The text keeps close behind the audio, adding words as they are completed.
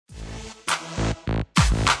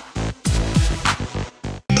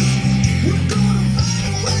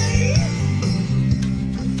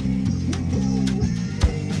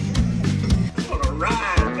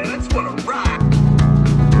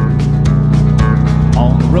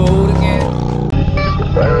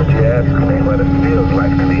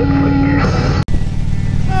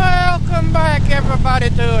everybody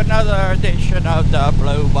to another edition of the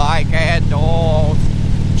Blue Bike and Oils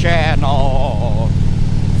channel.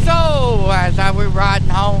 So, as I was riding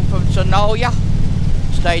home from Sonoya,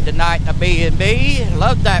 stayed the night in a B&B.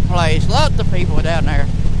 Loved that place. Loved the people down there.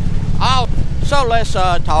 Oh, so let's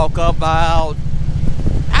talk about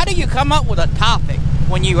how do you come up with a topic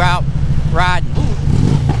when you're out riding.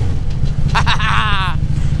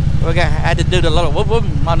 We had to do the little whoop whoop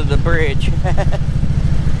under the bridge.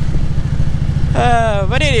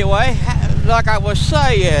 But anyway, like I was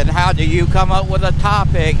saying, how do you come up with a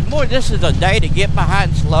topic? Boy, this is a day to get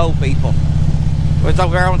behind slow people. We was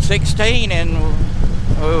over on 16 and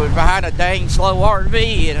we was behind a dang slow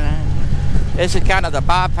RV, and this is kind of the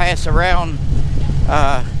bypass around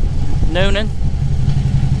Noonan.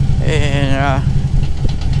 And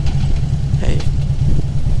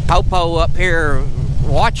Popo up here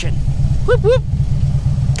watching. Whoop whoop.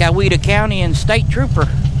 Coweta County and State Trooper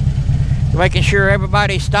making sure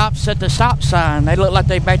everybody stops at the stop sign. They look like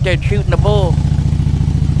they back there shooting a bull.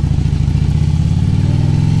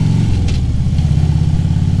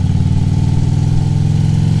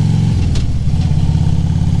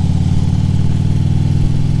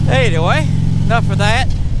 Anyway, enough of that.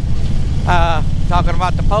 Talking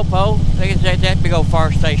about the Popo, they get that big old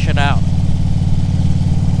fire station out.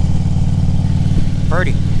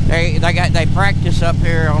 Pretty. They practice up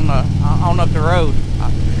here on up the road.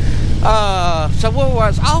 So what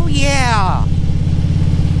was? Oh yeah.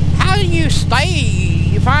 How do you stay?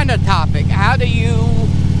 You find a topic. How do you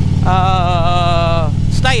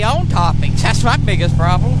stay on topics? That's my biggest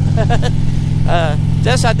problem.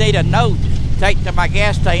 Just I need a note to take to my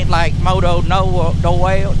gas tank, like Moto, no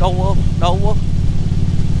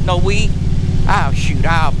we. Oh shoot!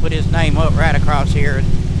 I'll put his name up right across here.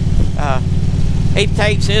 He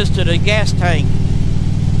takes his to the gas tank.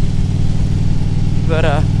 But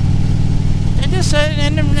and just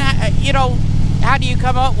you know, how do you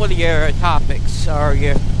come up with your topics or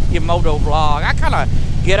your moto vlog? I kind of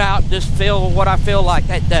get out, just feel what I feel like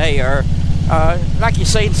that day, or like you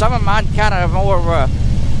seen, some of mine kind of more of a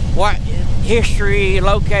what history,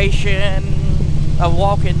 location of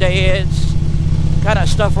Walking Deads, kind of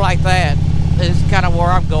stuff like that is kind of where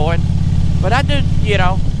I'm going. But I do, you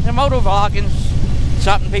know, the moto vlogging's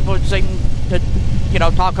something people seem to, you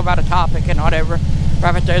know, talk about a topic and whatever.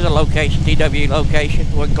 Right there's a location, TW location,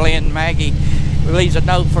 where Glenn and Maggie leaves a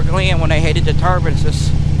note for Glenn when they headed to Turbances.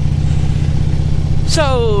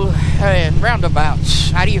 So, and roundabouts.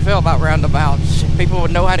 How do you feel about roundabouts? If people would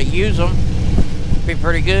know how to use them, it'd be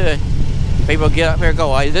pretty good. People get up here and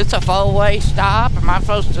go, is this a four-way stop? Am I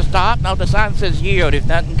supposed to stop? No, the sign says yield if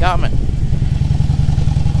nothing coming.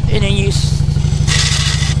 And then you...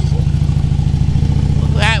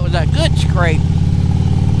 That was a good scrape.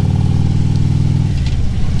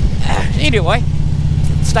 Anyway,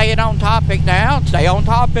 staying on topic now. Stay on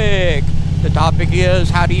topic. The topic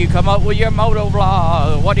is, how do you come up with your moto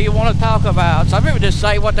vlog? What do you want to talk about? Some people just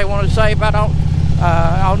say what they want to say about on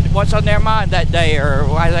what's on their mind that day, or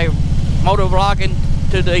why they moto vlogging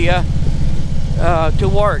to the to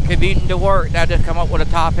work, commuting to work. Now just come up with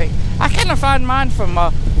a topic. I kind of find mine from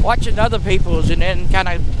watching other people's, and then kind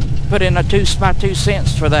of put in my 2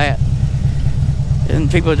 cents for that. And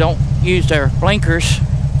people don't use their blinkers,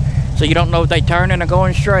 so you don't know if they turning or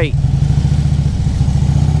going straight.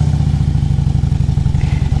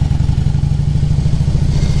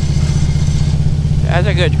 That's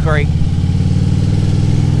a good scrape.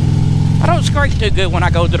 I don't scrape too good when I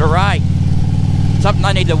go to the right. Something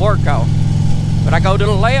I need to work on. But I go to the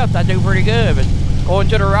left, I do pretty good. But going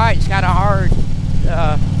to the right, it's kind of hard.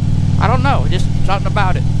 I don't know, just something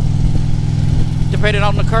about it. Depending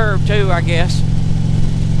on the curve too, I guess.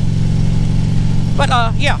 But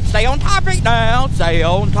yeah, stay on topic now. Stay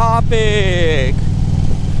on topic.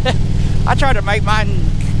 I try to make mine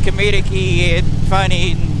comedic-y and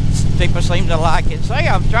funny, and people seem to like it. Say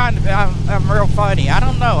I'm real funny. I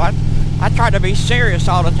don't know. I try to be serious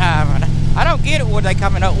all the time, and I don't get it when they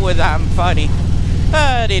coming up with I'm funny.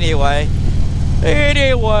 But anyway,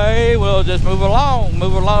 we'll just move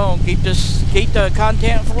along. Keep the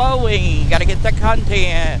content flowing. Got to get the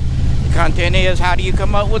content. The content is, how do you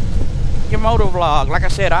come up with your moto vlog? Like I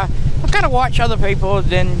said, I kind of watch other people and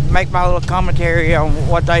then make my little commentary on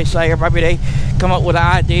what they say, or maybe they come up with an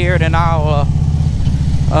idea and then I'll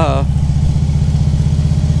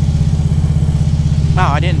no,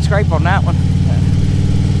 I didn't scrape on that one.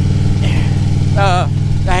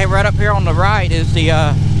 Right up here on the right is the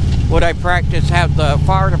where they practice, have the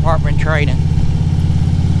fire department training.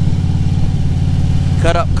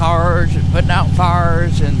 Cut up cars and putting out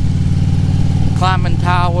fires and climbing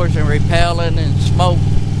towers and rappelling and smoke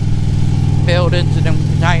buildings and them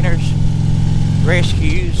containers,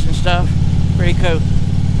 rescues and stuff. Pretty cool.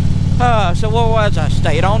 So what was I?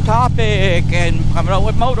 Stayed on topic and coming up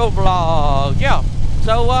with moto vlogs. Yeah.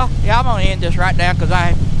 So yeah, I'm gonna end this right now because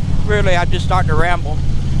I'm just starting to ramble.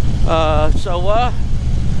 Let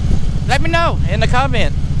me know in the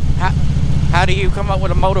comment. How do you come up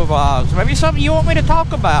with a moto vlogs? Maybe something you want me to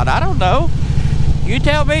talk about. I don't know. You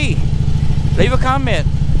tell me. Leave a comment.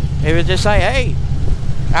 Maybe just say, hey,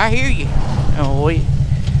 I hear you.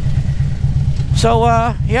 So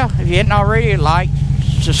yeah, if you hadn't already, like,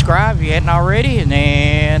 subscribe if you hadn't already, and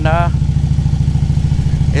then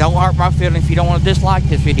it don't hurt my feelings if you don't want to dislike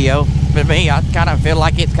this video. But me, I kind of feel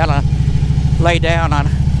like it's kind of laid down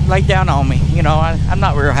on me. You know, I'm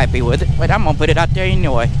not real happy with it, but I'm gonna put it out there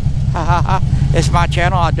anyway. It's my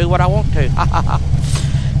channel. I do what I want to.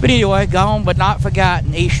 But anyway, gone but not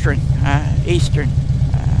forgotten. Eastern.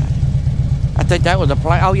 I think that was a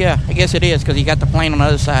plane. Oh yeah, I guess it is because you got the plane on the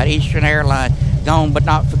other side. Eastern Airline. Gone but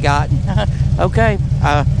not forgotten. Okay.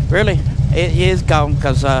 Really, it is gone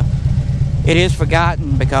because it is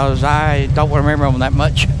forgotten because I don't remember them that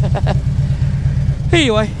much.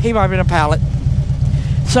 Anyway, he might have been a pilot.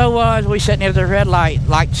 So as we sitting at the red light,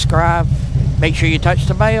 like, subscribe, make sure you touch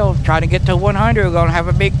the bell. Try to get to 100. We're gonna have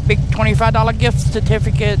a big $25 gift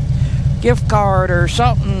certificate, gift card or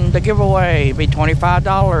something to give away. It'll be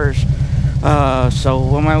 $25. So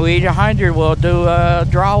when we reach 100, we'll do a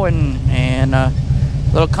drawing and a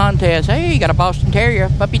little contest. Hey, you got a Boston Terrier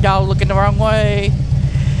puppy dog looking the wrong way.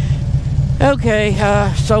 Okay,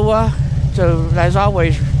 so as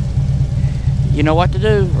always, you know what to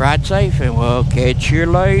do. Ride safe, and we'll catch you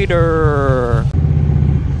later.